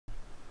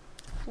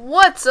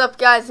What's up,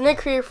 guys?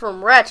 Nick here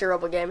from Ratchet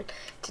Rebel Gaming.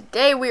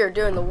 Today we are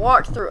doing the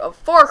walkthrough of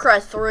Far Cry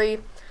 3.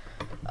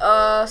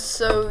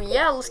 So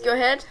yeah, let's go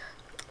ahead.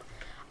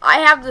 I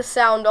have the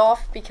sound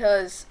off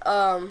because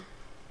I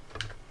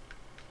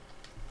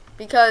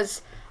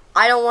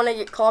don't want to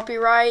get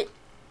copyright.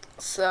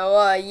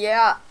 So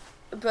yeah,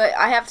 but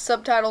I have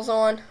subtitles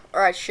on,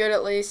 or I should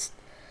at least.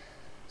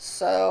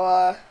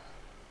 So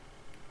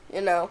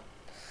you know.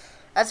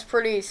 That's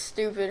pretty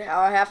stupid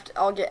how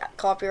I'll get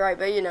copyright,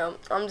 but you know,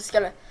 I'm just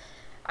gonna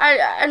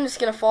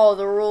follow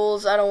the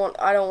rules. I don't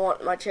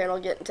want my channel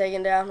getting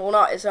taken down.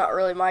 Well, it's not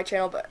really my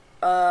channel, but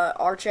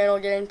our channel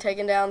getting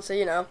taken down, so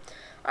you know,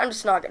 I'm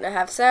just not gonna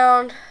have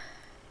sound.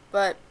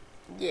 But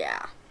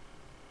yeah.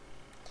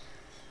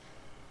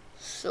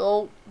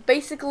 So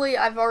basically,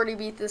 I've already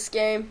beat this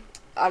game.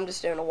 I'm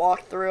just doing a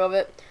walkthrough of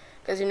it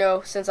because you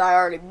know, since I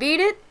already beat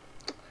it,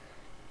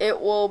 it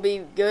will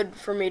be good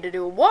for me to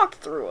do a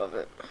walkthrough of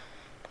it.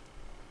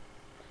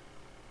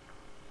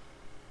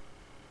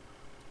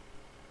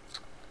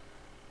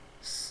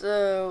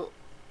 So,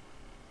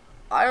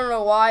 I don't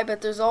know why,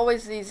 but there's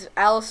always these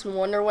Alice in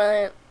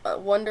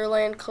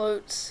Wonderland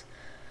quotes,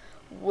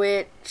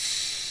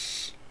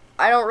 which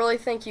I don't really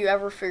think you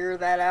ever figure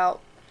that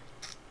out.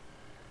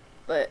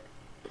 But,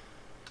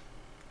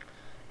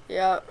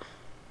 yeah.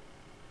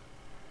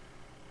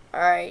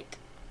 Alright.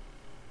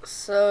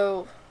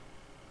 So,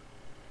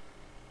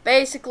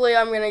 basically,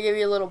 I'm going to give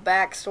you a little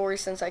backstory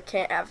since I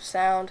can't have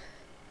sound.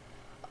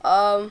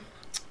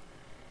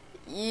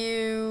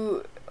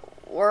 You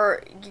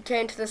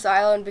came to this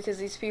island because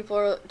these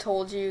people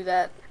told you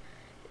that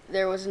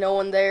there was no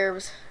one there,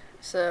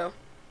 so,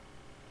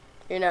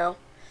 you know,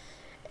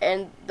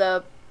 and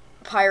the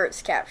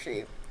pirates capture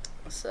you,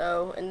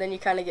 so, and then you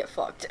kind of get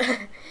fucked.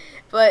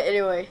 But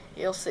anyway,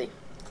 you'll see.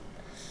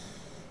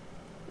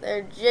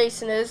 There,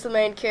 Jason is the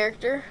main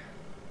character,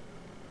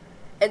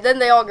 and then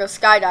they all go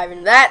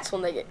skydiving. That's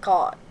when they get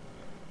caught.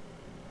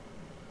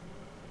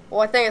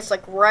 Well, I think it's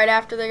like right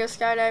after they go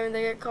skydiving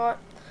they get caught,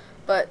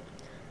 but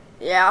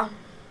yeah.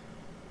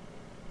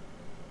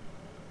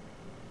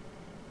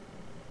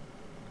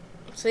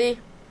 See?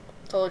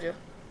 Told you.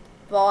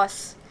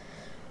 Voss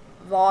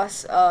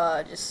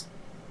just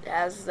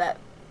has the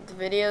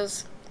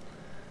videos.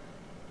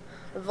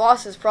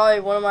 Voss is probably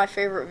one of my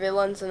favorite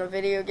villains in a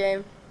video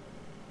game,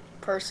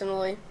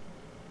 personally.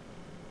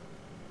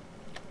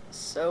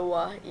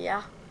 So,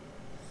 yeah.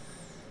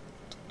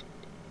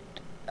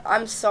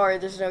 I'm sorry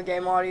there's no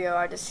game audio.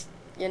 I just,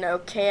 you know,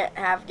 can't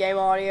have game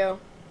audio.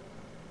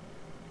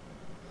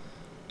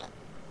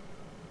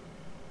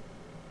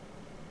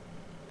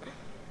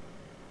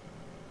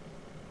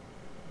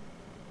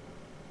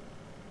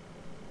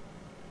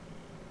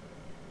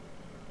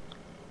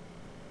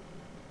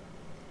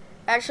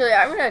 Actually,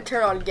 I'm gonna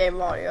turn on game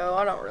audio.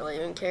 I don't really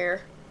even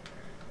care.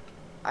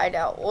 I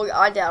doubt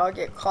I'll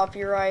get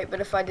copyright,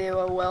 but if I do,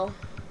 I will.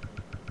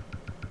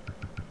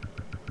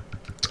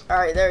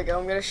 Alright, there we go.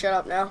 I'm gonna shut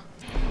up now.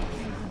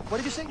 What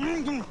did you say? Do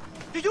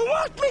you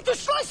want me to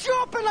slice you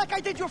open like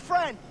I did your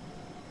friend?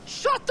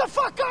 Shut the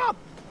fuck up!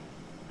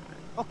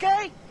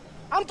 Okay?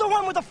 I'm the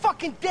one with the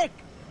fucking dick.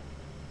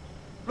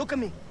 Look at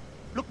me.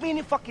 Look me in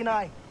the fucking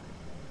eye.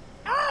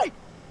 Hey!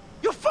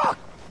 You fuck!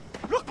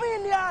 Look me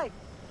in the eye!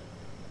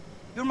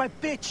 You're my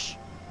bitch.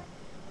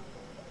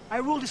 I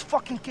rule this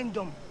fucking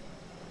kingdom.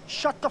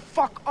 Shut the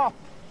fuck up,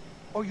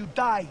 or you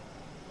die.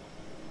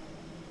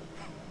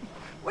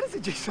 What is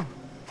it, Jason?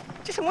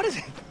 Jason, what is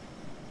it?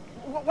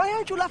 Why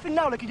aren't you laughing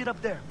now like you did up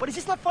there? But is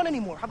this not fun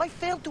anymore? Have I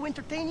failed to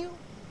entertain you?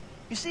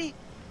 You see,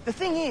 the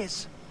thing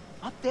is,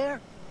 up there,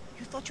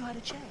 you thought you had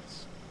a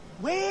chance.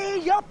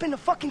 Way up in the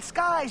fucking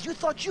skies, you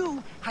thought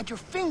you had your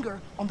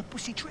finger on the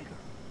pussy trigger.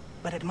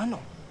 But hermano,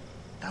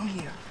 down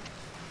here,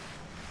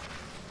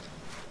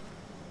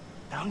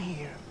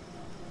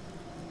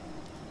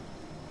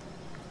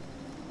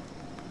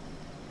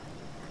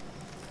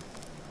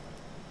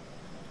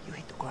 you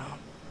hit the ground.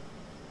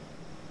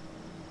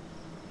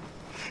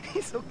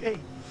 It's okay.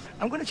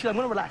 I'm gonna chill, I'm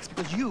gonna relax,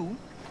 because you,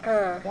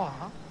 and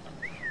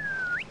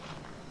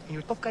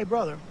your tough guy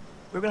brother,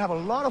 we're gonna have a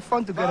lot of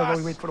fun together while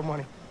we wait for the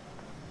money.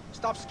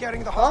 Stop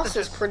scaring the Voss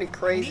hostages. is pretty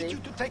crazy. I need you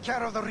to take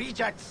care of the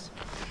rejects.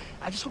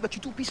 I just hope that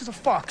you two pieces of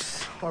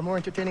fox are more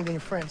entertaining than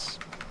your friends.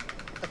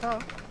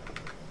 Ta-ta.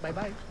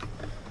 Bye-bye.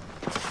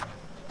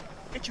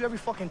 Get you every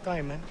fucking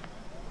time, man.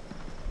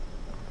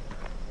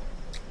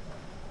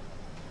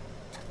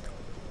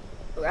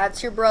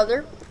 That's your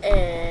brother,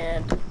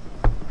 and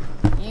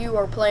you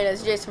are playing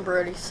as Jason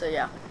Brody, so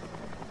yeah.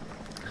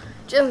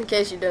 Just in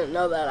case you didn't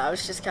know that, I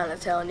was just kind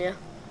of telling you.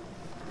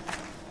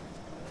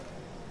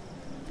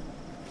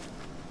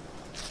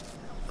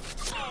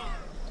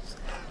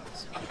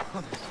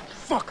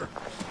 Fucker!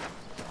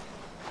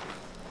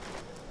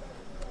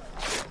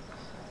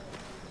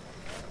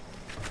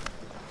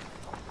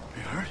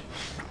 You hurt?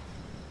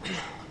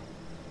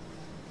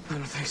 I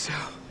don't think so.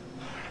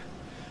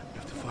 We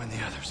have to find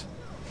the others.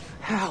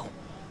 How?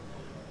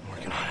 I'm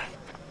working on it.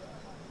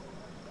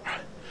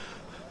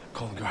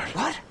 Call the guard.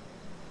 What?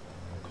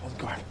 Call the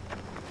guard.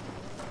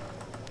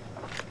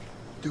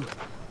 Do it.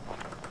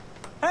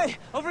 Hey,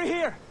 over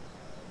here!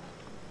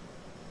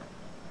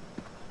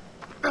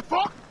 The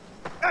fuck?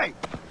 Hey,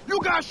 you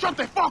guys shut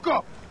the fuck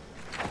up!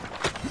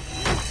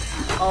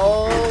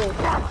 Oh.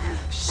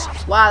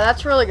 Wow,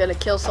 that's really gonna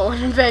kill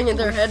someone banging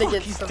their head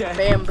against the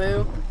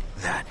bamboo.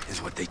 That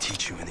is what they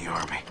teach you in the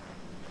army.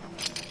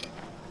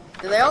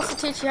 Do they also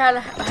teach you how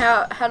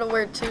to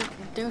wear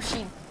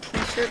douchey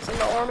t-shirts in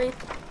the army?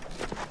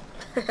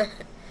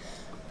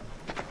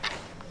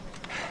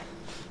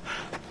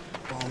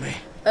 Follow me.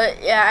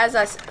 Yeah, as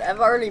I said, I've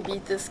already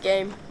beat this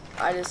game.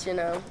 I just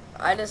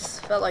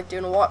felt like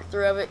doing a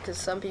walkthrough of it because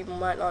some people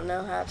might not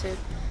know how to.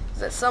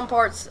 Because at some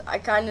parts, I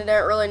kind of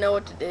didn't really know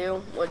what to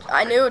do. Which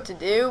I knew what to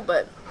do,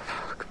 but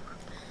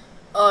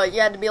you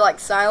had to be like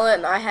silent,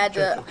 and I had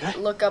to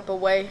look up a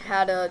way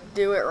how to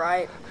do it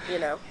right. You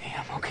know.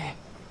 Yeah, I'm okay.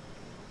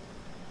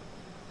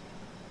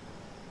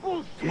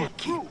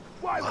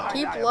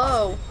 Keep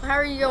low. How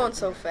are you going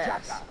so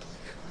fast?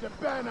 The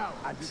ban out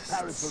and his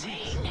parents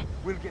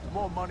will get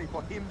more money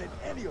for him than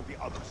any of the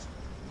others.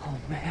 Oh,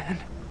 man.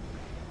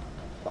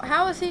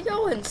 How is he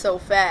going so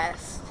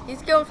fast?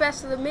 He's going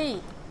faster than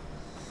me.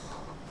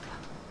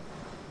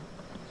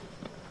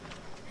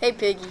 Hey,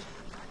 Piggy.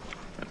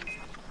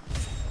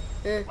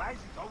 Why is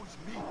it always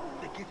me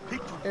that gets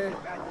picked on for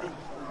bad things?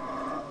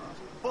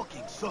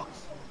 Fucking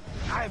sucks.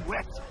 I'm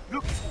wet.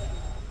 Look.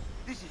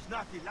 This is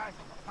not the life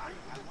of a pirate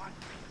I want.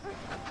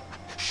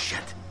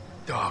 Shit.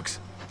 Dogs.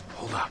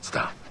 Hold on.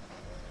 Stop.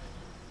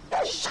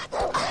 Shut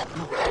up.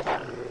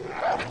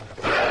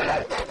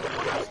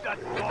 What's that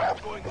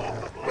dog going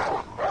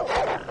overboard?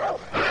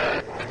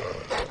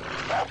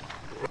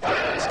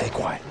 Stay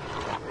quiet.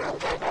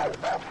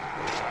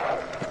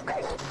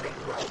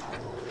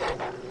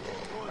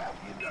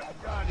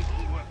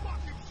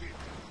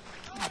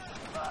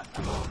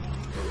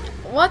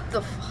 What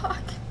the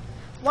fuck?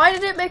 Why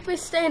did it make me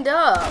stand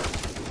up?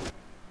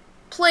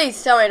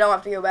 Please tell me I don't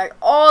have to go back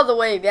all the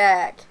way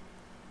back.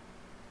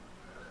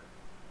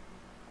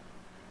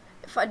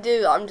 If I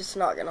do, I'm just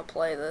not gonna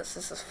play this.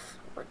 This is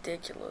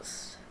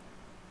ridiculous.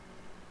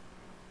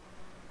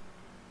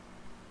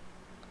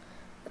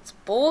 That's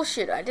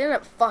bullshit. I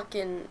didn't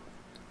fucking...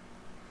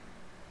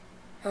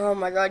 Oh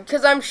my god.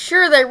 Because I'm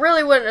sure they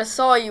really wouldn't have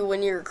saw you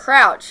when you were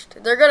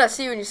crouched. They're gonna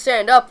see when you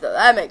stand up, though.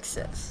 That makes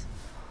sense.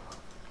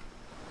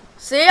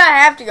 See, I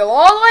have to go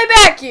all the way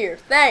back here.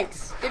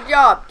 Thanks. Good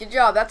job. Good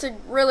job. That's a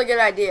really good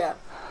idea.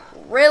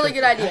 Really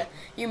good idea.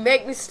 You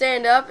make me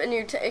stand up and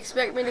you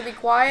expect me to be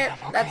quiet?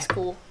 That's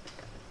cool.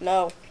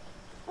 No.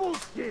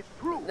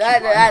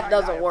 That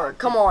doesn't work.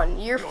 Come on.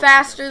 You're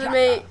faster than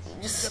me.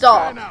 Just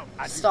stop.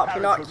 Stop.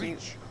 You're not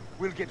cute.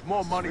 We'll get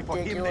more money for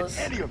him than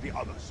any of the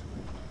others.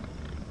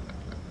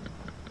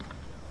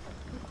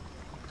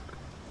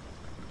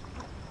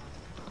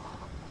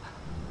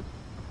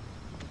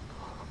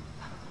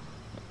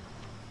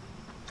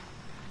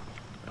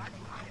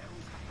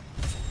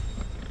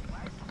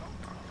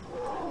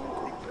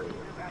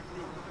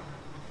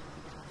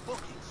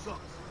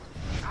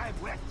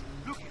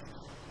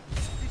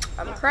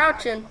 I'm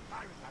crouching.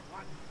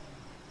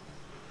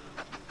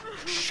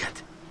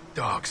 Shit.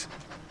 Dogs.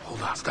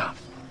 Hold on. Stop.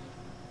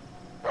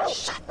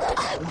 Shut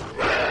up.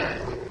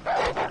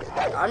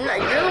 I'm not.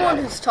 You're the one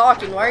who's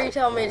talking. Why are you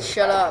telling me to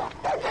shut up?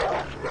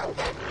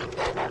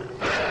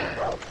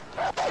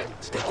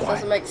 Stay quiet.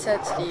 Doesn't make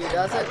sense to you,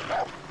 does it?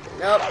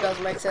 Nope,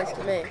 doesn't make sense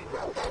to me.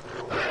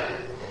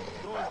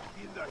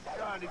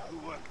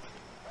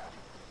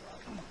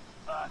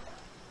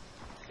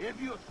 If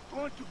you're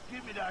going to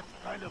give me that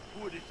kind of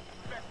food, it's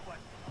best one.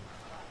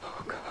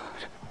 Oh, God.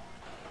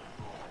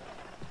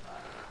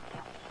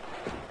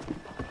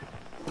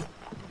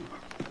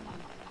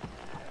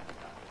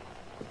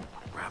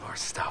 Grab our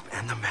stuff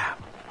and the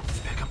map.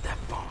 Pick up that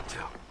phone, too.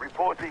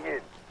 Reporting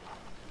in.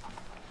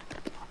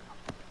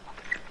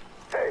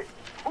 Hey,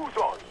 who's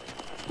on?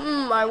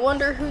 I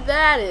wonder who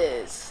that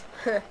is.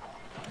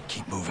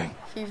 Keep moving.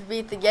 If you've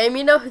beat the game,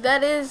 you know who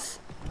that is?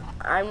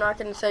 I'm not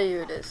going to tell you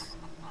who it is.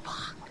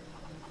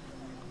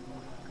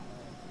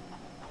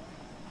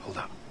 Hold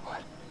up.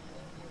 What?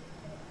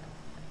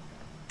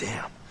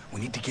 Damn. We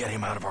need to get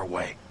him out of our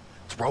way.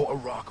 Throw a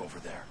rock over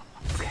there.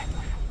 Okay.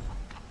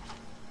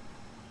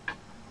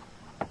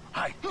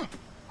 Hi.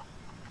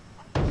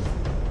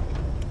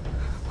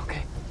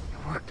 Okay.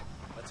 It worked.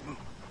 Let's move.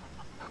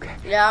 Okay.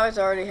 Yeah, I was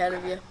already ahead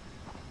of you.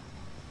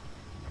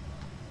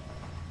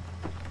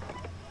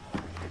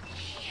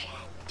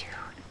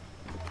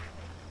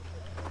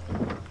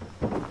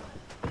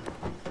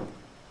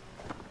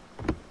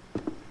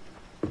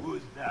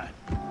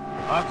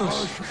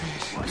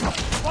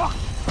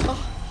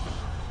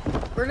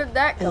 Where did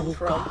that come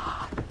from?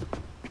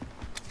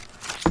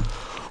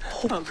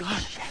 Oh,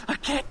 God. I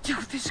can't do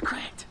this,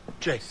 Grant.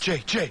 Jay,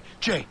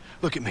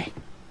 look at me.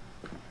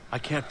 I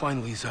can't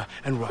find Lisa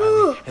and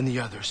Riley and the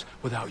others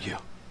without you.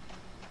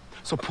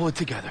 So pull it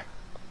together.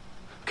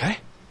 Okay?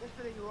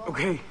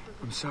 Okay,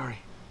 I'm sorry.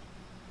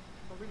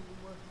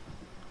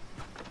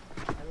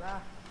 I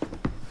laughed.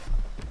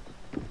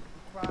 You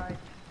cried.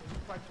 You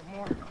cried some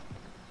more.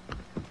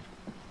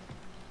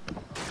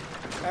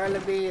 Trying to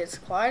be as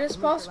quiet as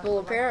possible,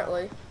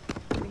 apparently.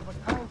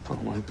 Oh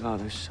my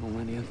God, there's so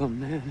many of them,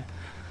 man.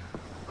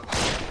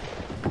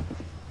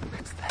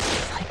 It's that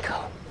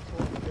psycho.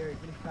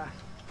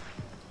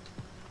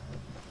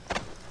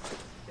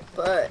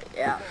 But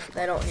yeah,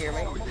 they don't hear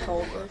me.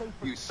 Totally.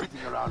 You sitting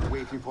around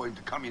waiting for him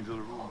to come into the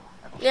room.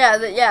 Yeah,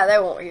 they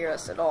won't hear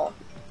us at all.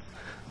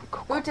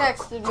 Who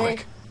texted me?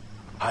 Quick.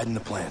 Hiding the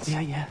plants.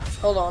 Yeah.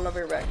 Hold on, I'll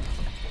be right back.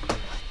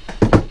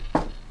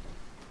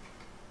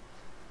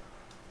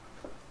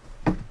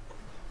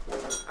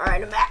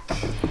 Alright, I'm back.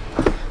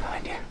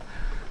 Behind you.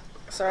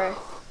 Sorry.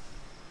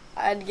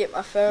 I had to get my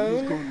He's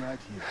phone. going right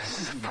here. This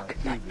is fucking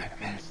nightmare,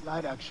 man.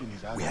 Slide action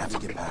is out. We have to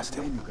get past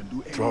him. Then you can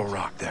do Throw a anything.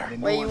 rock there. Then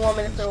no Where you one want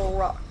me to can throw a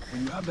rock?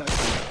 When you have that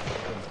thing,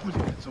 you can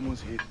put it at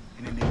someone's head,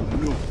 and then they will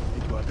know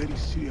that you are a very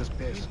serious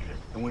person.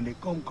 And when they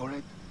come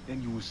correct,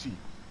 then you will see.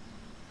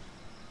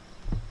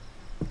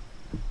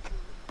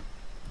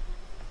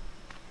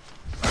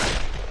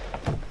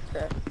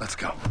 Okay. Let's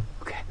go.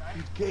 Okay.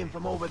 It came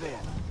from over there.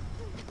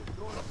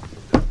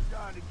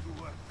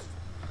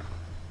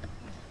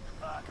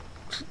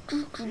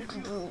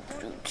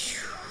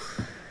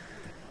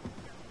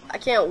 I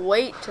can't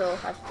wait till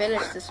I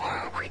finish this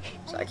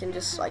so I can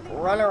just like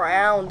run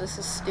around. This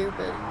is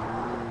stupid.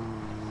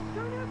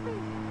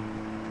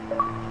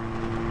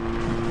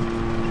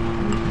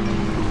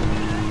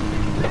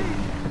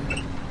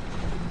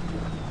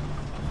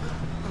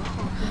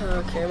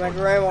 Okay, my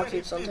grandma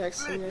keeps on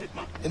texting me.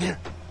 In here.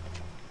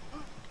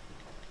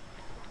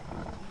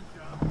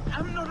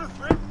 I'm not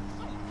afraid.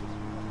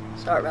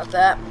 Sorry about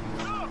that.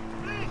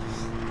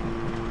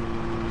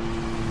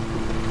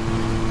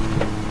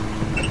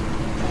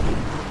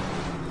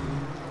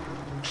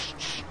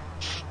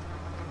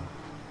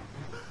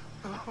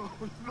 Oh,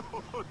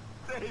 Lord,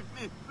 save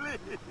me,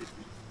 please.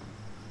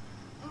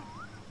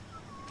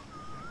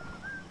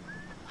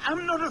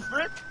 I'm not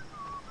afraid.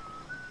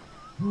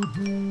 No,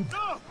 please.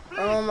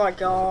 Oh my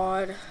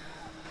god.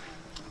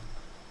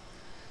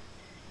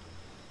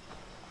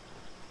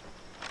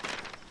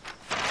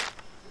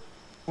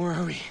 Where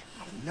are we?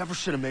 Never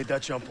should have made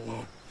that jump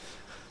alone.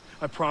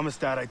 I promised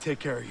Dad I'd take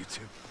care of you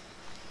two.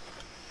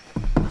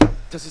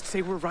 Does it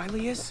say where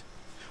Riley is?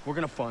 We're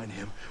gonna find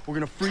him. We're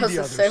gonna free Doesn't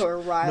the others. say where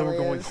and then Riley we're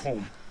going is.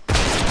 home.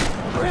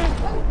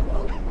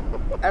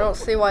 I don't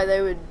see why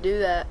they would do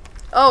that.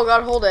 Oh,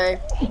 got hold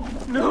A.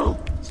 No!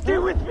 Stay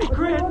with me,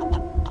 Grant!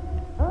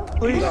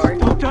 Please, Sorry.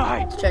 don't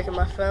die! Checking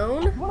my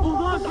phone. Hold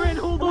on, Grant,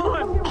 hold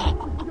on!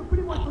 You're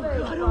pretty much there,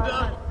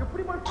 right? You're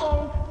pretty much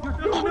phone. You're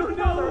still with each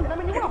other. And I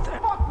mean, you wanna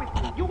fuck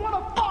with me. You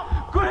wanna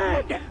fuck.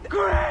 Grant!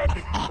 Grant!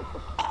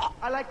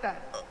 I like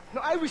that.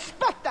 No, I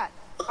respect that.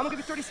 I'm gonna give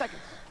you 30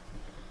 seconds.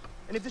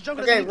 And if this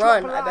jungle Okay, doesn't eat you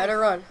up run. I alive, better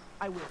run.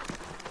 I will.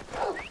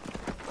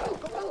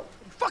 You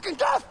fucking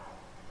deaf!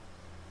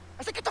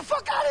 I said, get the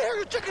fuck out of here,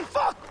 you chicken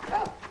fuck!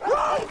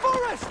 Run,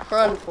 Forrest!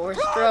 Run,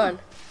 Forrest, run.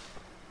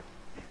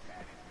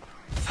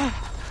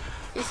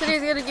 He said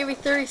he's gonna give me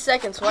 30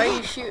 seconds. Why are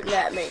you shooting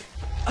at me?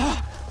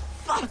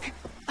 Fuck!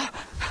 Oh,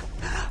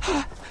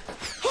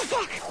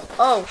 fuck!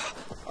 Oh.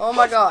 Oh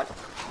my god.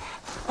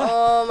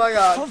 Oh my Oh,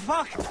 god.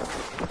 fuck!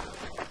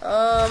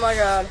 Oh my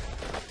god.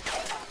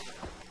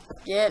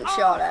 Getting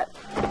shot at.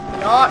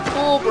 Not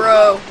cool,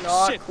 bro.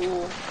 Not Shit.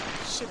 cool.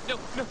 Shit, no,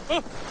 no!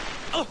 Oh!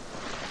 Oh!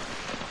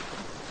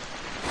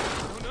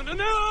 No, no, no,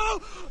 no!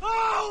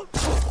 Oh!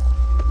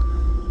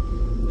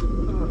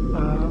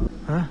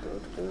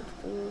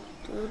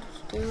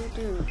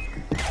 Dude.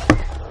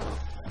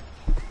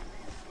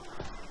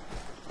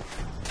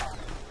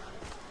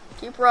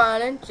 Keep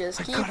running, just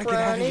keep gotta get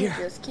out of running, here.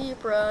 just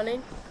keep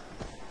running.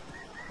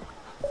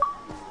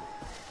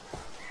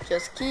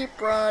 Just keep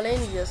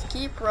running, just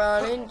keep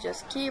running,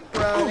 just keep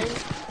running.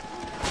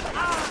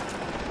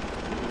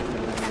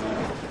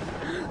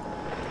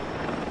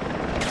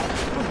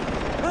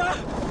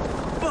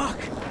 Fuck!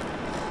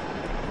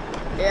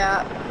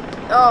 Yeah.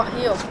 Oh,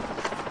 heal.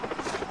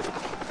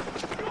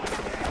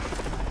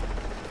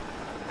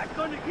 I'm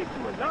gonna get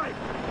you alive.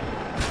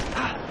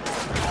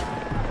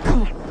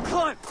 Come on,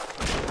 climb!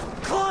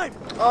 Climb!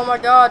 Oh my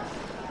god.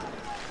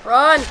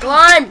 Run,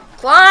 climb,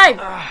 climb!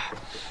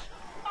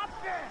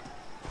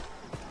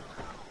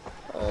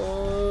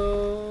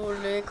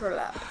 Holy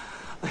crap.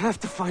 I have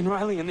to find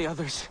Riley and the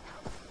others.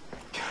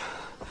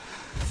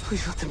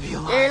 Please let them be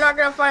alive. Yeah, you're not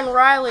gonna find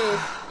Riley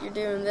if you're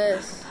doing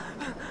this.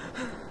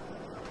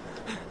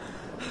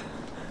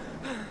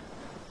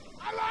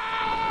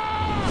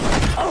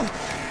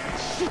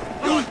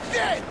 You're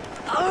dead!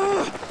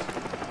 Oh,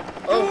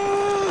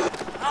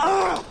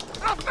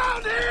 I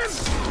found him!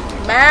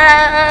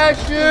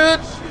 smash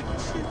it!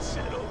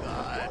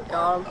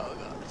 Got him.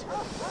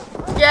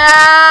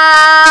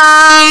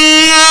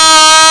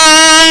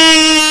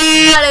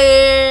 Got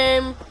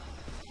him!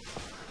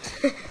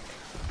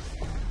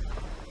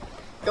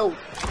 Go.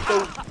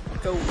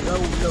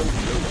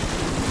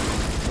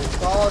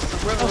 Across the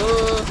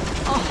river.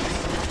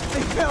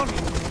 They found me!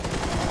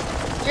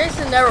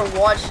 Jason never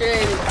watched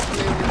any of these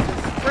movies.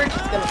 His bridge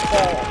is gonna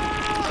fall.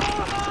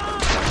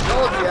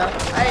 Told ya.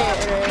 I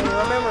didn't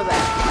remember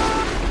that.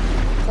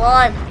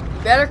 Climb.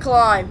 You better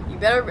climb. You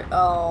better.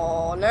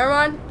 Oh, never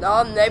mind.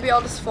 No, maybe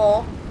I'll just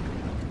fall.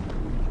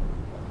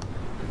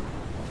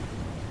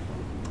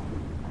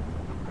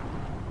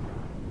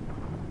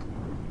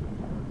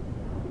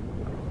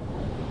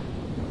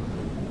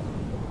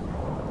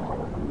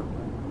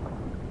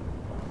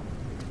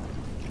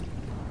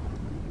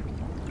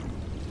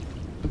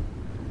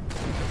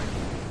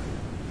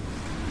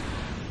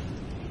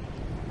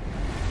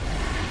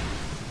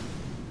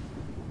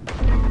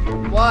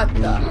 What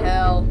the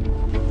hell?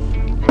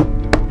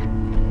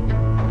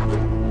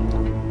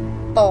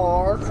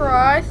 Far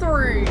Cry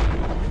 3.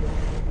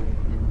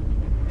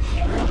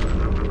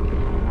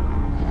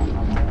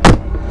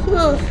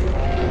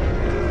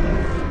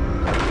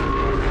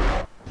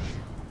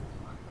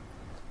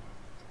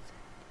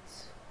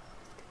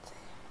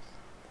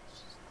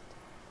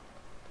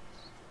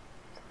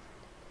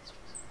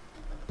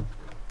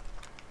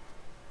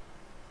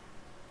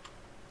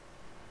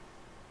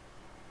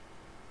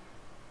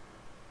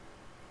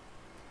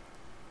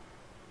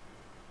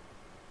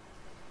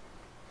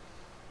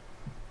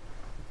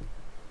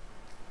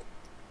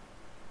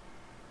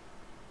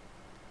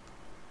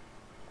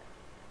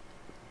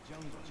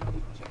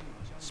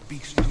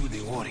 Speaks through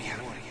the warrior.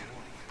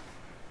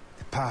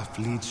 The path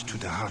leads to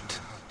the heart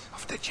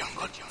of the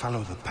jungle.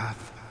 Follow the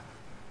path,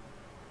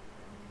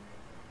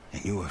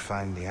 and you will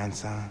find the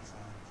answer.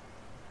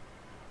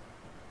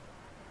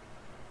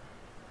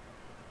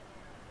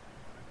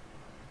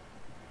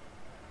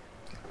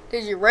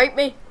 Did you rape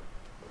me?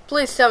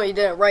 Please tell me you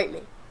didn't rape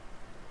me.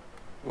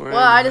 Where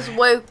Well, I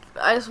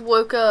just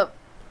woke up.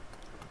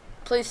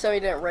 Please tell me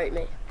you didn't rape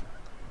me.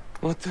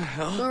 What the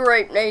hell? Who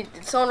raped me?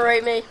 Did someone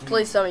rape me?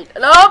 Please tell me.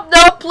 Nope,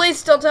 nope,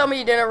 please don't tell me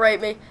you didn't rape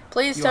me.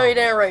 Please tell me you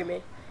didn't rape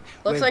me.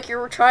 Looks like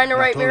you're trying to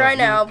rape me right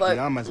now, but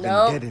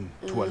no.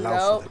 To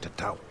allow for the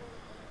Tatau.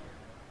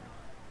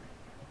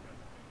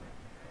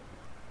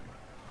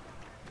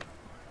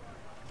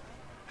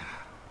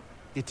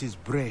 It is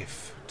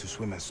brave to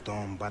swim a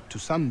storm, but to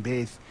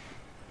sunbathe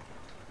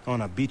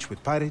on a beach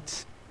with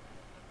pirates,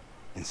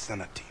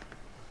 insanity.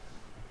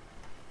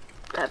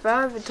 Have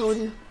I ever told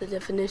you the You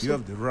definition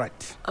have the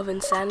right of to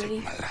insanity?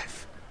 take my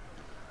life.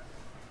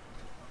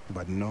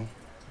 But no,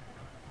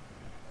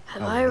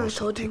 Have I I will ever also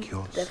told you take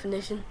yours. the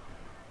definition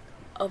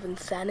of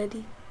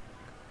insanity?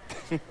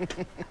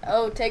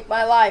 Oh, take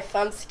my life.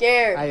 I'm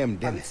scared. I am I'm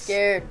Dennis.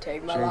 scared.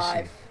 Take my Tracy.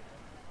 life.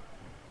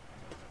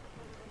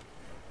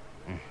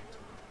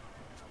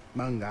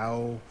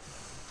 Mangao,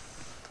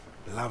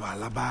 lava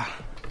lava.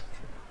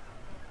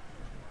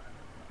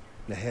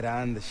 The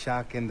heron, the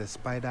shark, and the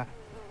spider.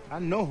 I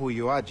know who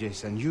you are,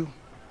 Jason. You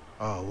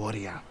are a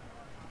warrior.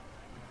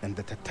 And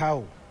the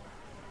Tatau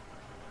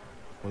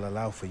will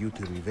allow for you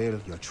to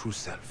reveal your true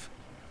self.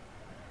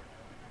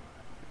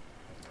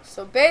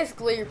 So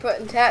basically, you're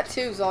putting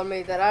tattoos on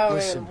me that I don't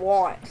Listen. even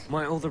want.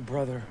 My older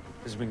brother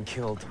has been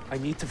killed. I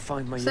need to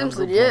find my Seems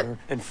younger legit. brother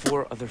and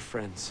 4 other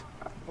friends.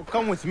 Well,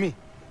 come with me.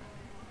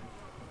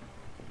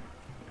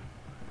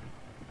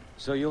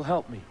 So you'll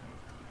help me?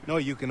 No,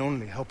 you can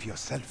only help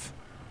yourself.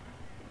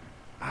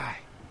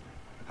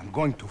 I'm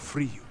going to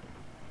free you.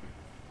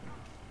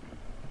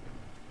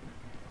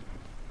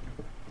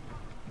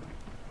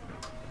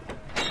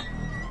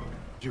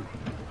 You,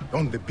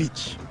 on the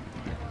beach.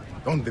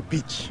 On the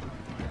beach.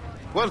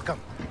 Welcome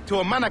to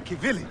Amanaki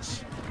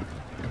village.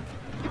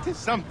 It is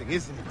something,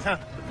 isn't it, huh?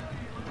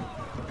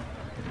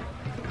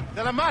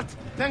 Salamat,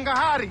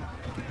 Tengahari.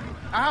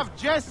 I have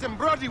Jess and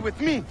Brody with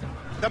me.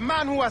 The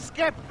man who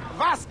escaped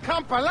Vas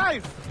Camp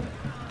alive.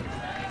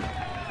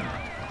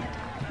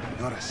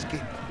 Your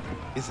escape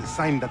is a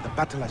sign that the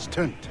battle has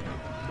turned.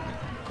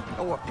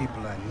 Our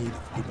people are in need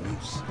of good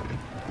news.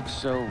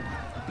 So,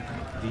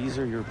 these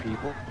are your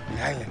people?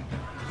 The island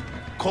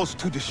calls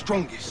to the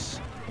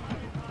strongest.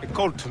 It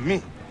called to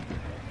me.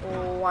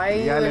 Why are The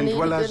you in island need of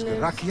dwellers, good the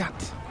news?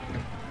 Rakyat,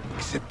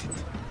 accepted.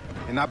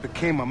 And I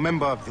became a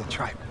member of their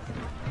tribe.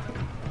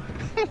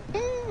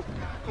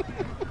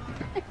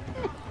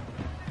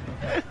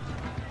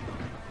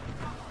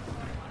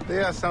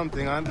 They are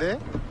something, aren't they?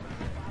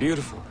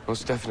 Beautiful,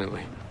 most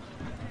definitely.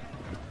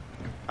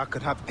 I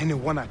could have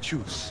anyone I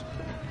choose.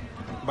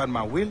 But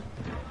my will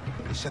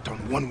is set on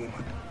one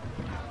woman.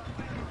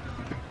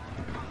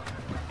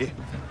 Here.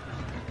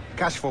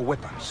 Cash for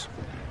weapons.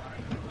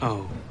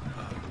 Oh,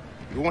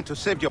 You want to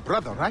save your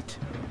brother, right?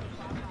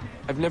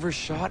 I've never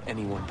shot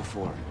anyone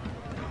before.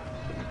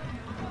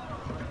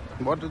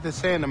 What do they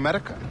say in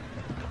America?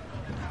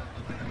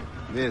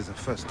 There's a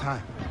first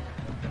time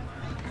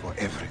for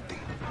everything.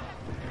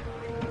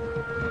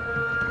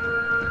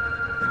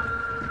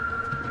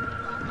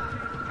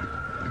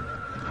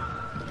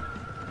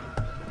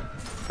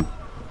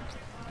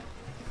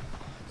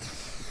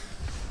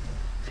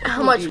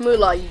 How much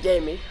moolah you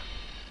gave me?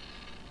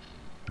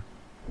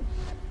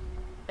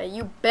 And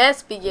you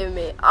best be giving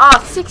me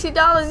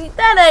 $60.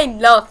 That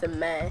ain't nothing,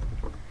 man.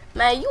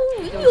 Man,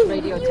 Those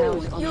radio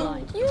towers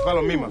online.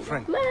 Follow me, my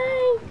friend.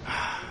 Man.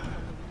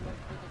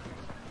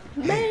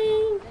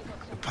 Man.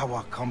 The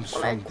power comes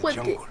When I from the equipped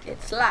it, jungle,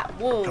 it's like from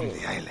boom.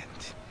 the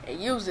island. Hey,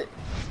 use it.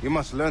 You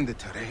must learn the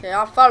terrain.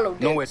 Yeah, I follow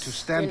this. Know where to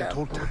stand you know. at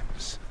all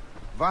times.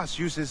 Voss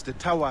uses the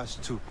towers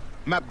to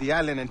map the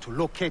island and to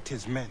locate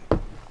his men.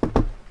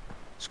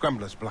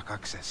 Scramblers block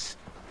access.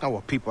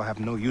 Our people have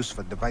no use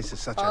for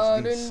devices such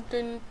as these.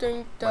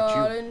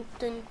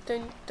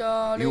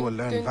 But you will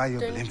learn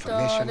valuable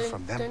information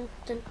from them.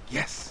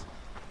 Yes.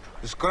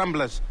 The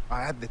scramblers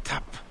are at the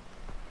top.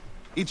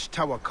 Each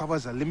tower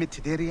covers a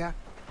limited area.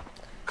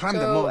 Climb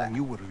them all and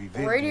you will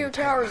reveal radio the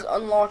entire towers map.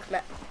 unlock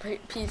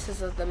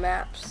pieces of the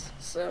maps.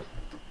 So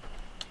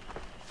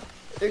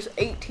there's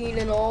 18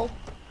 in all.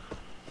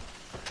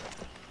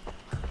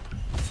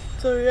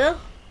 So yeah.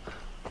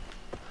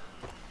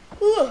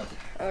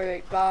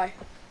 Alright, bye.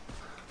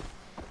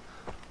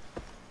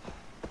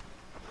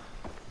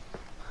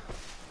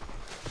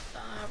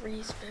 I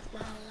respect my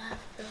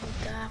life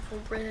and die for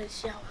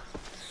British y'all.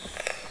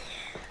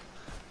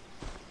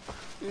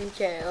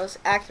 Okay, let's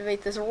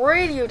activate this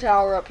radio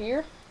tower up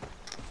here.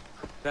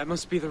 That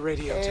must be the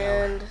radio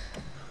tower. And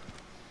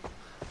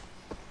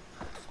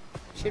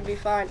should be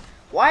fine.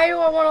 Why do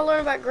I want to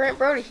learn about Grant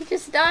Brody? He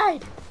just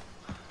died.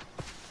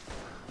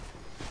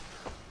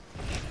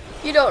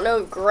 You don't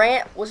know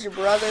Grant was your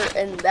brother,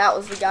 and that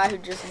was the guy who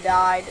just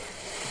died.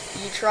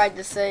 You tried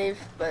to save,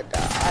 but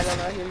I don't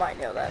know. You might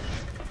know that.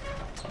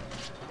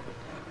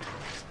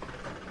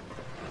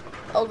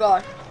 Oh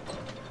God.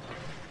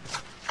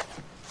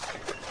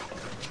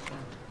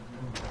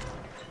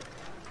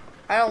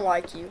 I don't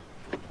like you.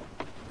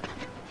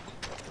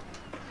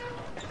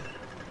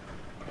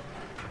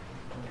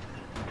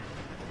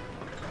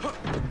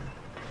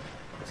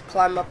 Let's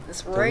climb up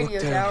this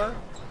radio tower.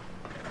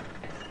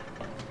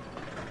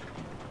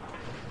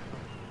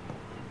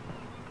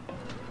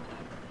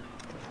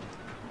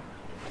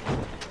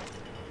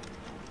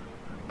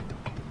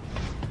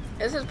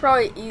 This is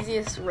probably the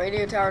easiest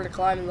radio tower to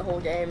climb in the whole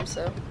game,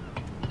 so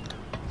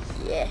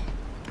yeah.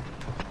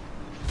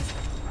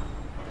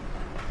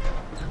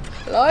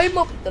 Climb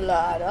up the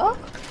ladder.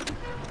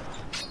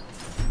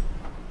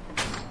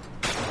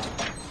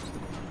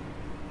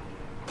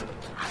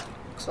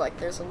 Looks like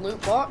there's a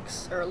loot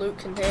box or a loot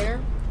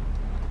container.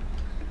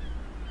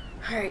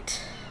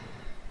 Alright.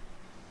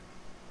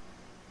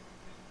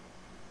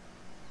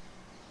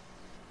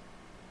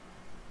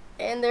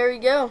 And there you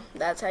go.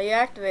 That's how you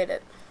activate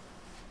it.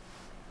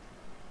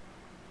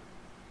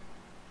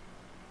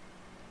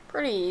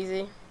 Pretty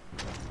easy.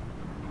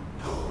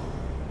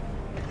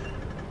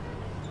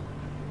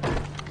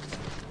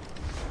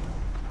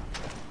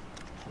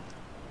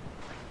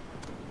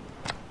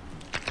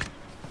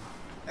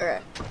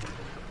 Alright.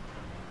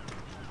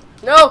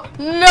 No!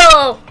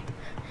 No!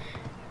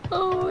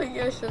 Oh my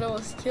gosh, it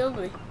almost killed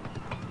me.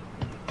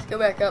 Let's go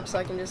back up so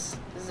I can just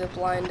zip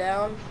line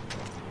down.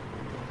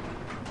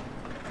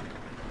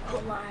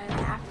 All my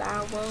life I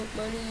want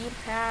money and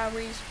power,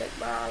 respect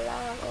my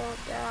life, all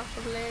down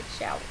from lead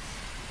showers.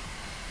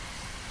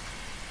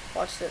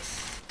 Watch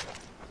this.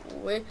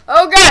 Wait.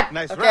 Oh God!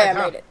 Nice okay, ride,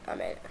 I made it. I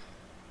made it.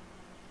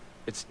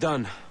 It's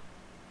done.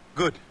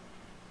 Good.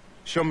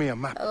 Show me a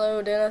map.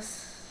 Hello,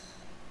 Dennis.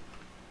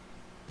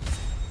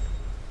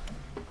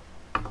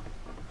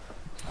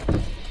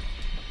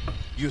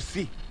 You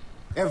see,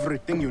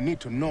 everything you need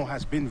to know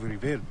has been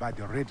revealed by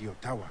the radio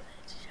tower.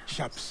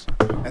 Shops,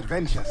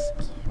 adventures.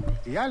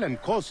 The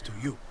island calls to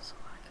you.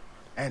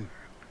 And,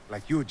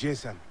 like you,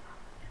 Jason,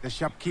 the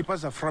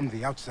shopkeepers are from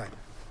the outside.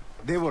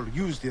 They will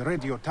use the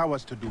radio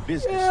towers to do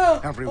business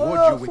and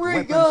reward you with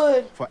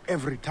weapons for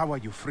every tower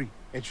you free.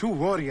 A true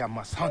warrior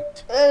must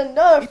hunt. And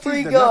not a It free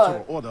is the gun.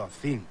 natural order of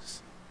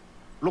things.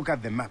 Look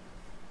at the map.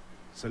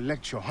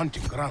 Select your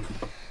hunting ground.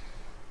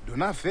 Do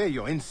not fear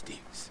your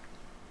instincts.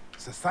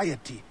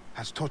 Society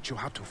has taught you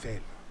how to fail,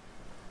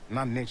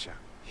 not nature.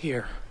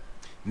 Here.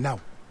 Now,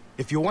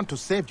 if you want to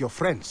save your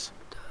friends,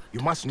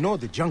 you must know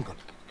the jungle.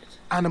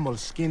 Animal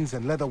skins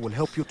and leather will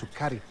help you to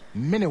carry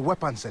many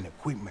weapons and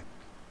equipment.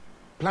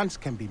 Plants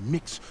can be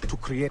mixed to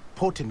create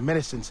potent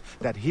medicines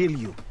that heal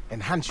you,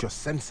 enhance your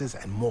senses,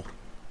 and more.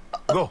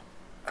 Go.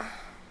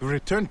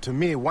 Return to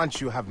me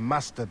once you have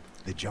mastered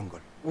the jungle.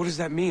 What does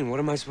that mean? What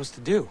am I supposed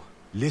to do?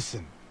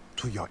 Listen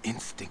to your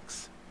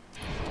instincts.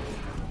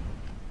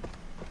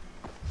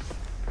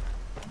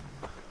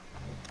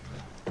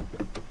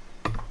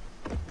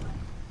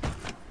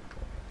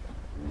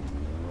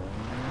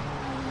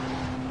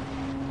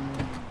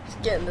 Let's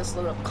get in this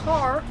little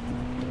car.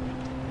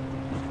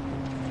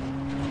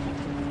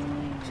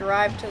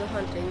 Drive to the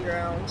hunting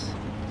grounds.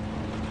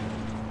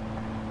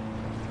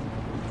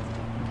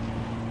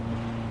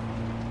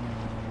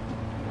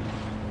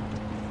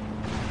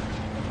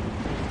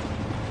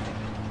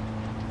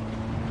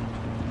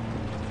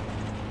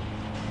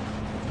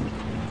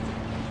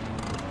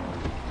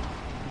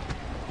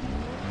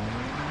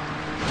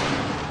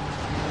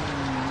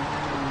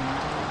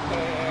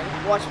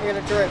 And watch me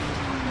gonna drift.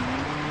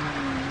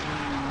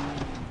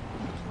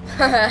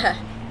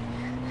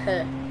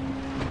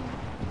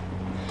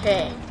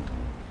 Hey.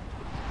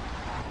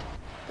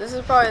 This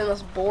is probably the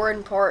most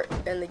boring part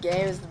in the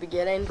game is the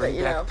beginning, but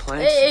you know,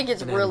 it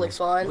gets really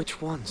fun,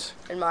 Which ones?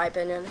 in my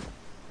opinion.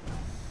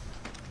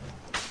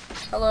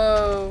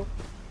 Hello.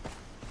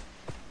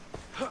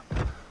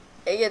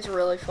 It gets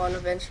really fun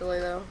eventually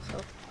though, so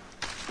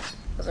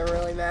doesn't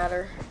really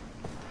matter.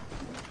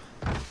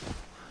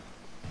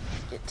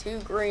 Get 2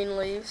 green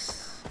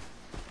leaves.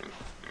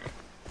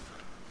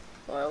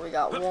 Well, we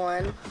got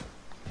 1.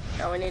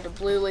 Now we need a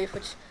blue leaf,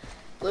 which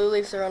blue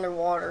leaves are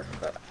underwater,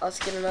 but let's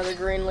get another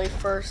green leaf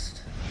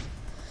first,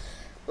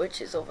 which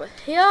is over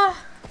here.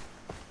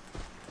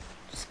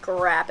 Just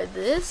grab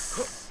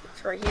this.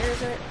 It's right here,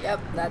 isn't it? Yep,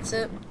 that's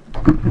it.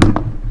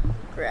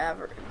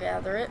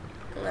 Gather it.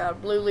 Now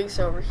blue leaf's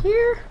over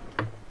here.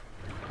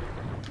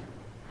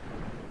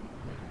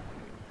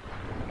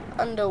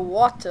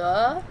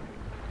 Underwater.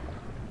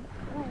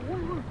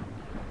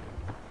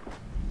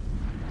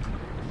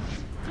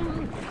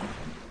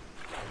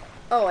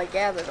 Oh, I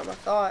gathered them, I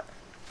thought.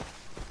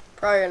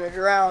 Probably gonna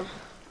drown.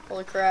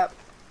 Holy crap.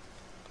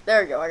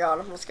 There we go, I got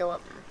them. Let's go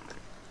up.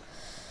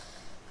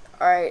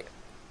 Alright.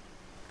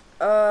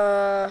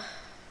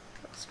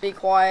 Let's be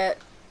quiet.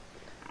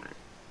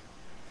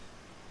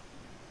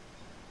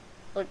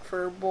 Look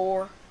for a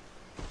boar.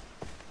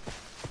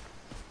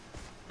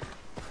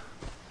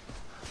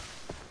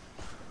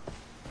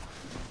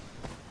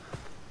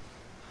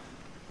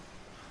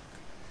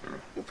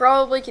 You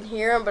probably can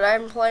hear him, but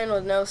I'm playing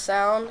with no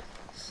sound.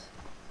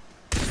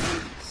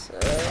 So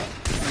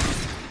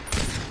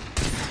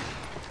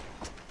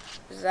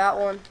there's that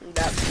one, and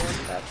that's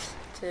one, that's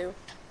 2.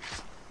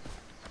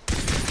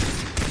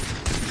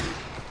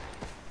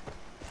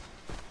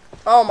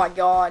 Oh my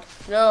god,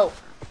 no.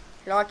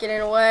 You're not getting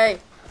away.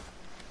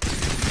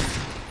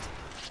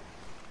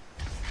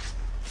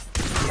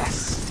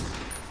 Yes.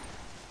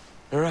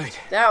 All right.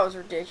 That was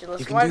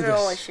ridiculous. Why did I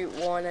only shoot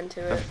 1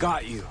 into it? I've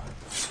got you.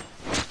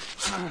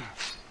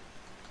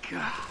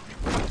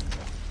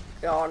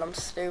 God, I'm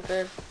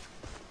stupid.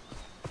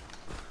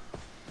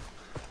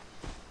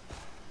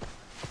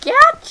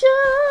 Gotcha!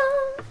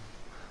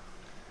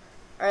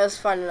 Alright, let's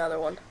find another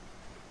one.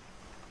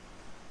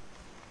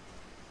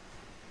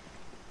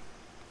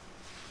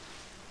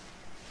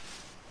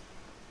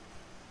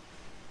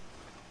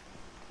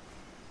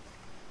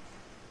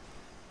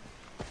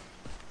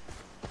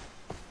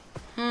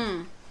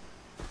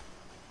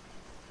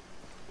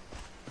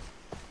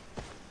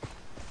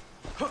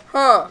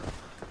 Huh.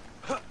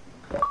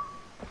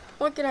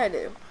 What can I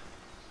do?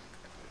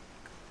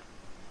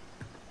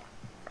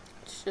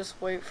 Let's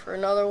just wait for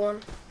another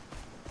one.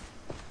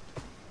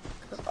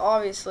 Because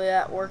obviously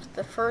that worked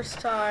the first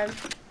time.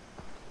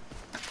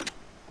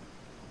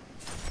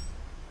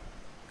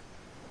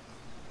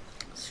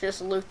 Let's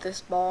just loot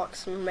this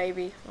box and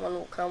maybe one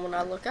will come when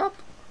I look up.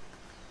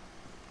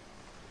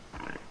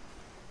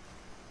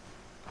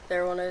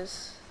 There one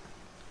is.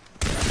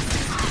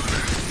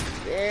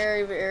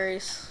 Very, very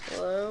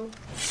slow.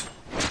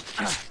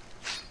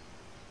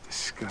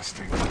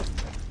 Disgusting.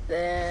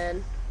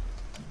 Then,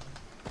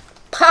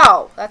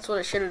 pow! That's what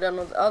I should have done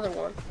with the other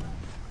one.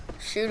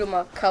 Shoot him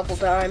a couple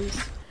times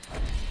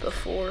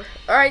before.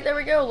 Alright, there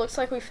we go. Looks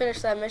like we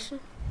finished that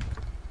mission.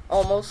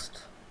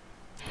 Almost.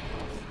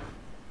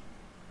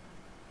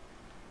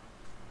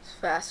 It's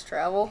fast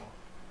travel.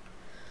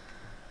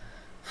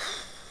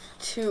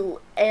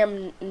 To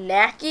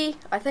Amnaki,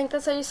 I think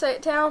that's how you say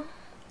it, town.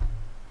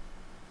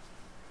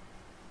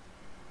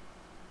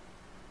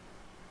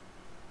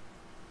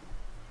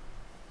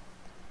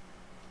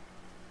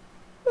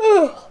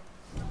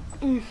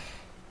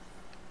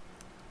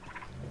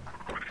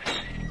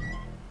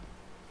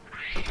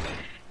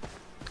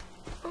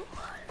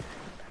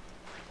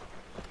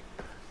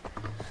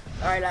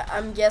 Alright,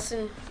 I'm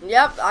guessing.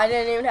 Yep, I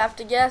didn't even have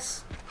to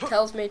guess.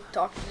 Tells me to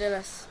talk to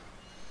Dennis.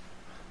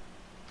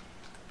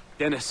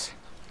 Dennis.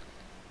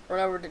 Run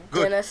over to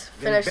Good. Dennis.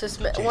 Finish this.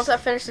 Once I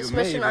finish this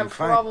mission, I'm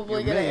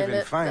probably gonna end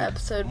it. The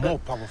episode. More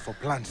powerful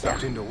plants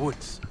out in the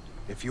woods,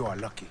 if you are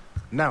lucky.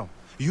 Now,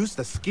 use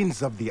the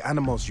skins of the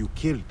animals you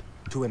killed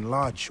to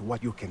enlarge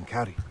what you can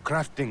carry.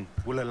 Crafting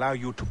will allow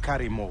you to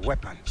carry more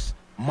weapons,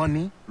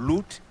 money,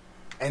 loot,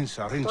 and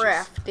syringes.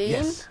 Crafting.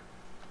 Yes.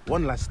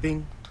 One last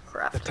thing.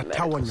 Craft The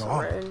tattoo on your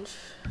arm. syringe.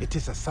 It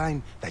is a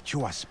sign that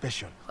you are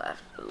special.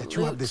 Craft That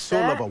you have the loot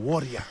soul of a sack.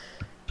 warrior.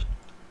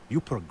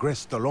 You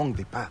progressed along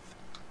the path.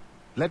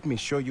 Let me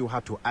show you how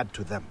to add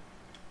to them.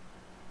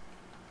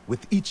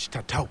 With each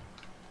tattoo,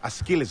 a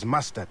skill is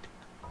mastered.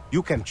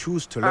 You can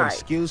choose to learn Alright.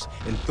 skills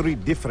in 3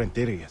 different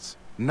areas.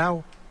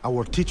 Now, I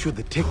will teach you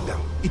the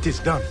takedown. It is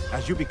done.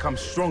 As you become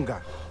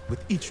stronger,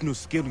 with each new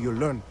skill you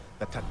learn,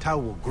 the tattoo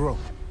will grow.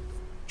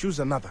 Choose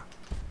another.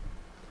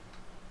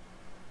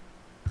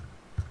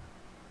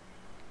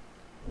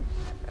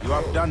 You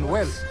have done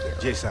well,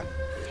 Jason.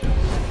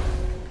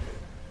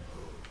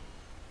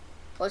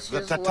 Let's The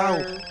just tattoo.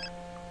 learn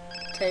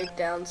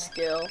takedown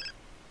skill.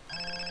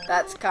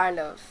 That's kind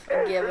of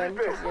a given,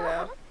 'cause, you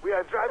know. We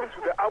are driving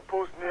to the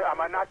outpost near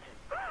Amanaki.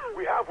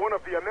 We have one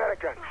of the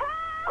Americans.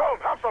 Come,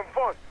 have some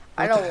fun.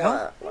 I don't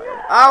want to.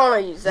 I don't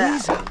want to use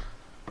that.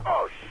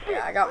 Oh, shit.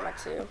 Yeah, I got my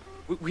 2,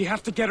 We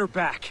have to get her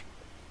back.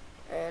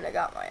 and I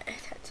got my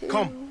tattoo.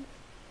 Come,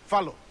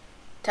 follow.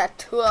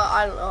 Tattoo.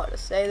 I don't know how to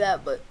say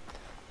that, but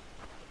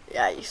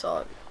Yeah, you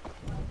saw it.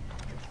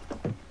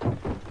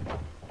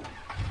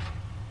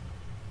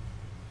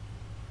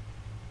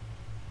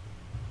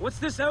 What's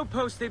this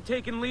outpost they've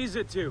taken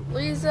Lisa to? The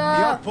Lisa!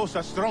 outposts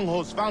are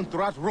strongholds found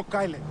throughout Rook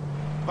Island.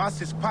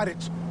 Bas's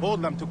pirates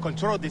hold them to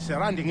control the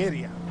surrounding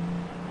area.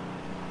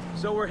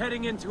 So we're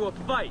heading into a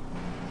fight.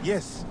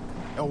 Yes,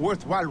 a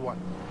worthwhile one.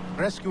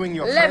 Rescuing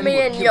your Let friend me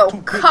will in kill your 2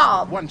 pigs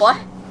car, with one boy.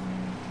 stone.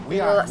 We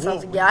You know are that at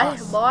sounds war with gay,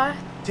 Bas. boy.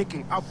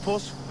 Taking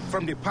outposts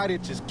from the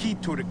pirates is key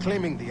to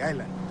reclaiming the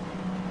island.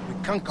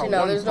 We conquer You know,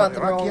 one there's for nothing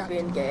wrong with Rakyat,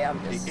 being gay.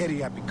 I'm just, the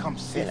area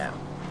becomes you safe. know,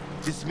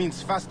 This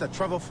means faster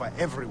travel for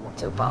everyone.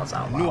 2 balls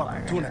out. New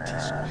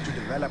opportunities to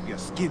develop your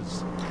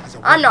skills as a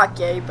I'm warrior. not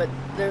gay, but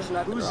there's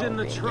nothing Who's wrong in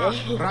the with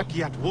being truck?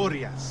 gay. Rakyat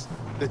warriors,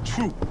 the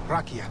true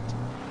Rakyat,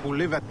 who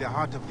live at the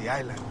heart of the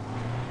island.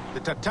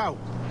 The Tatau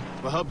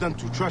will help them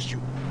to trust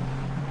you.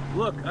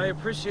 Look, I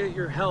appreciate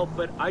your help,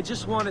 but I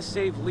just want to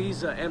save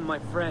Lisa and my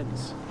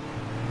friends.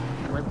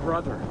 My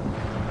brother.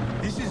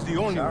 This is the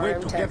only Sorry, way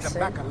I'm to get them texting.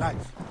 back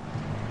alive.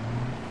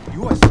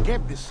 You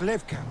escaped the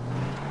slave camp.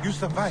 You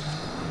survived.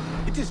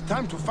 It is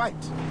time to fight.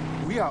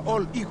 We are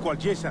all equal,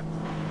 Jason.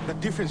 The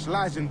difference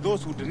lies in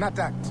those who do not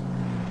act.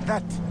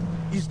 That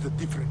is the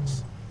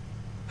difference.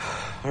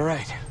 All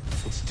right,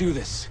 let's do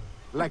this.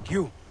 Like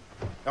you,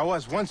 I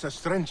was once a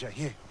stranger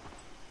here.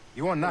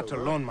 You are not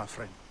alone, my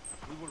friend.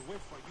 We will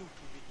wait for you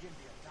to begin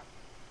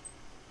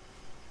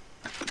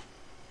the attack.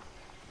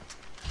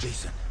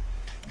 Jason,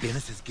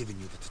 Dennis has given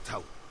you the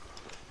Tatau.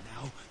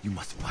 Now you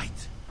must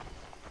fight.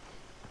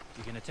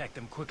 You can attack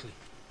them quickly.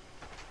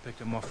 Pick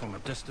them off from a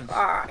distance.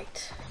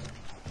 Alright.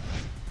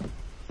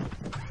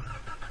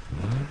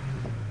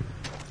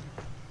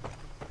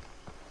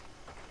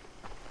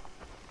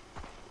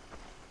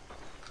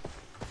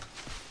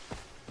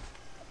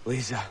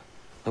 Lisa,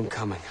 I'm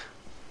coming.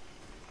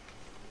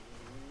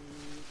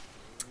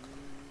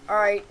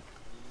 Alright.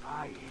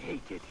 I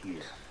hate it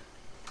here.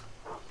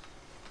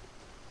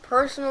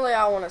 Personally,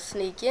 I want to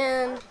sneak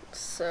in,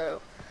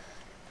 so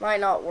might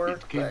not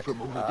work, It came but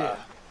from over there.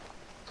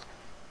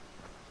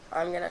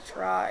 I'm gonna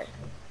try.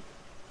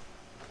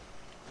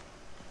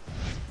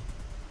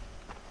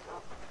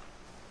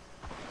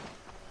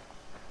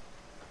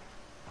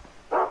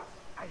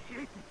 I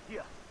hate it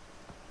here.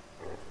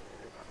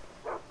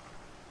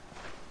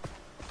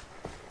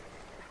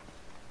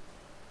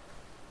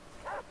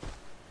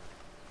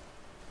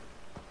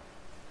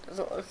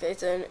 Doesn't look like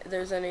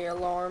there's any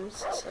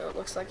alarms, so it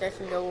looks like I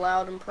can go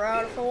loud and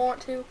proud if I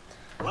want to.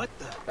 What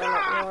the? But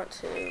I don't want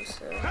to,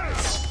 so.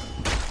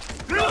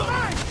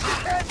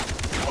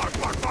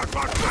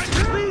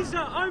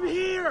 Lisa, I'm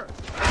here!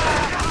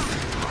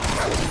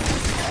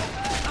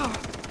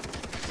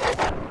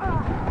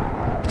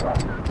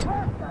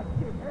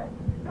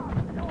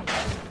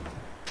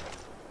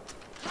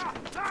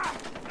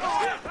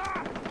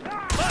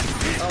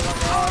 Oh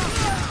my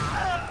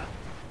god.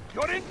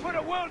 You're in for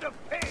a world of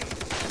pain.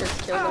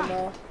 Just kill them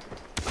all.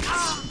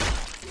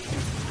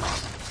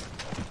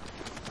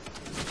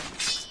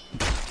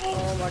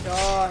 Oh my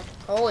god.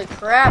 Holy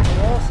crap, I'm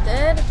almost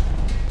dead.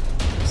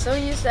 I'm so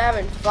used to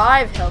having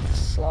 5 health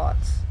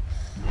slots.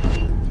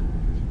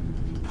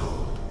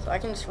 So I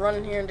can just run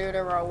in here and do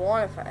whatever I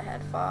want if I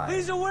had 5.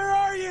 Lisa, where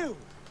are you?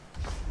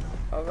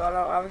 Oh god,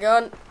 I don't have a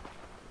gun.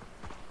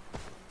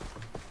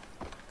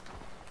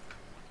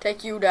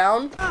 Take you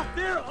down.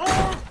 They're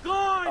all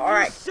gone!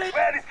 Alright. You said-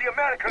 Where is the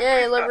American Yay,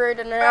 prisoner?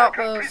 liberated an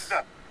American outpost.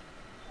 prisoner.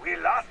 We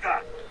lost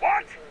her.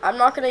 What? I'm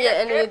not gonna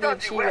get any of the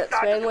achievements,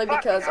 mainly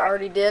because I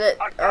already did it.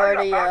 I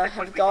already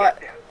have got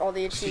all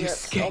the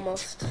achievements, escaped.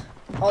 almost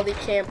all the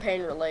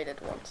campaign-related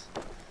ones.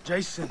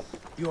 Jason,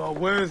 you are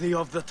worthy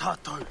of the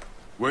Tatau.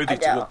 Worthy I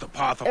to doubt. walk the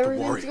path of the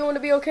Everything's warrior. going to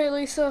be okay,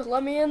 Lisa.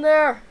 Let me in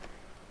there.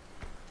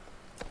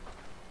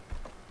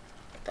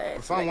 Okay, We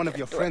let's found make one it of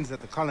your do it. friends at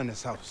the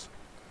colonist's house.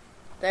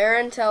 There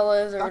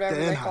Intel is, or Dr. whatever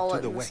they Earnhardt call to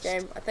it the in this west.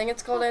 game. I think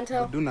it's called But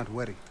Intel. do not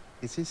worry.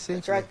 Is he safe?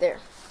 It's right there.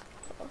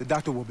 The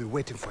doctor will be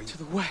waiting for you. To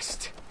the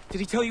west. Did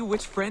he tell you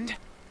which friend?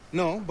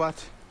 No, but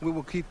we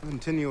will keep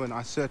continuing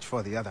our search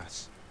for the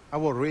others. I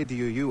will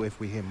radio you if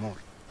we hear more.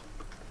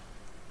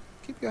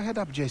 Keep your head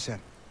up, Jason.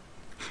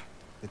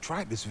 The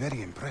tribe is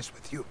very impressed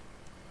with you.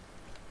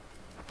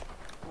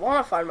 I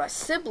want to find my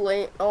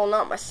sibling. Oh,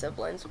 not my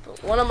siblings,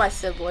 but one of my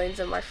siblings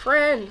and my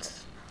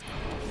friends.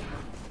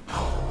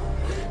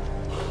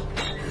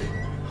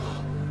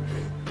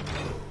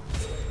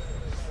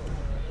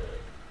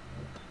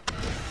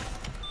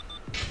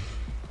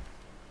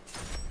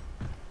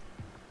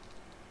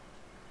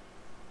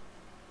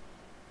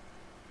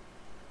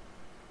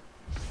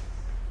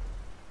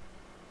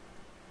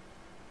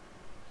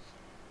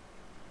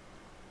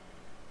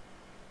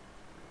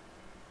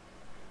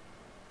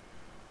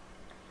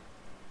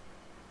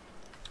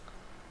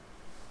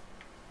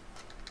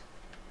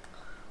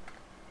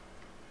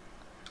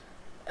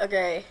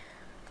 Okay.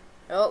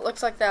 Well, it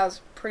looks like that was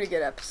a pretty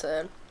good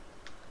episode.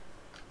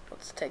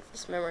 Let's take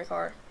this memory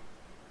card.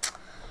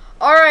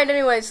 Alright,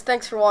 anyways,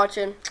 thanks for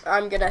watching.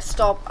 I'm gonna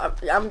stop.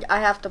 I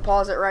have to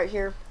pause it right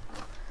here.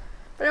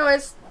 But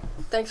anyways,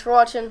 thanks for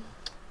watching.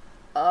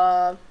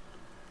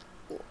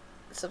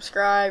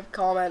 subscribe,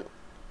 comment.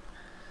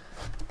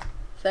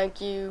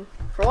 Thank you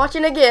for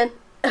watching again.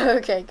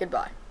 Okay,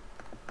 goodbye.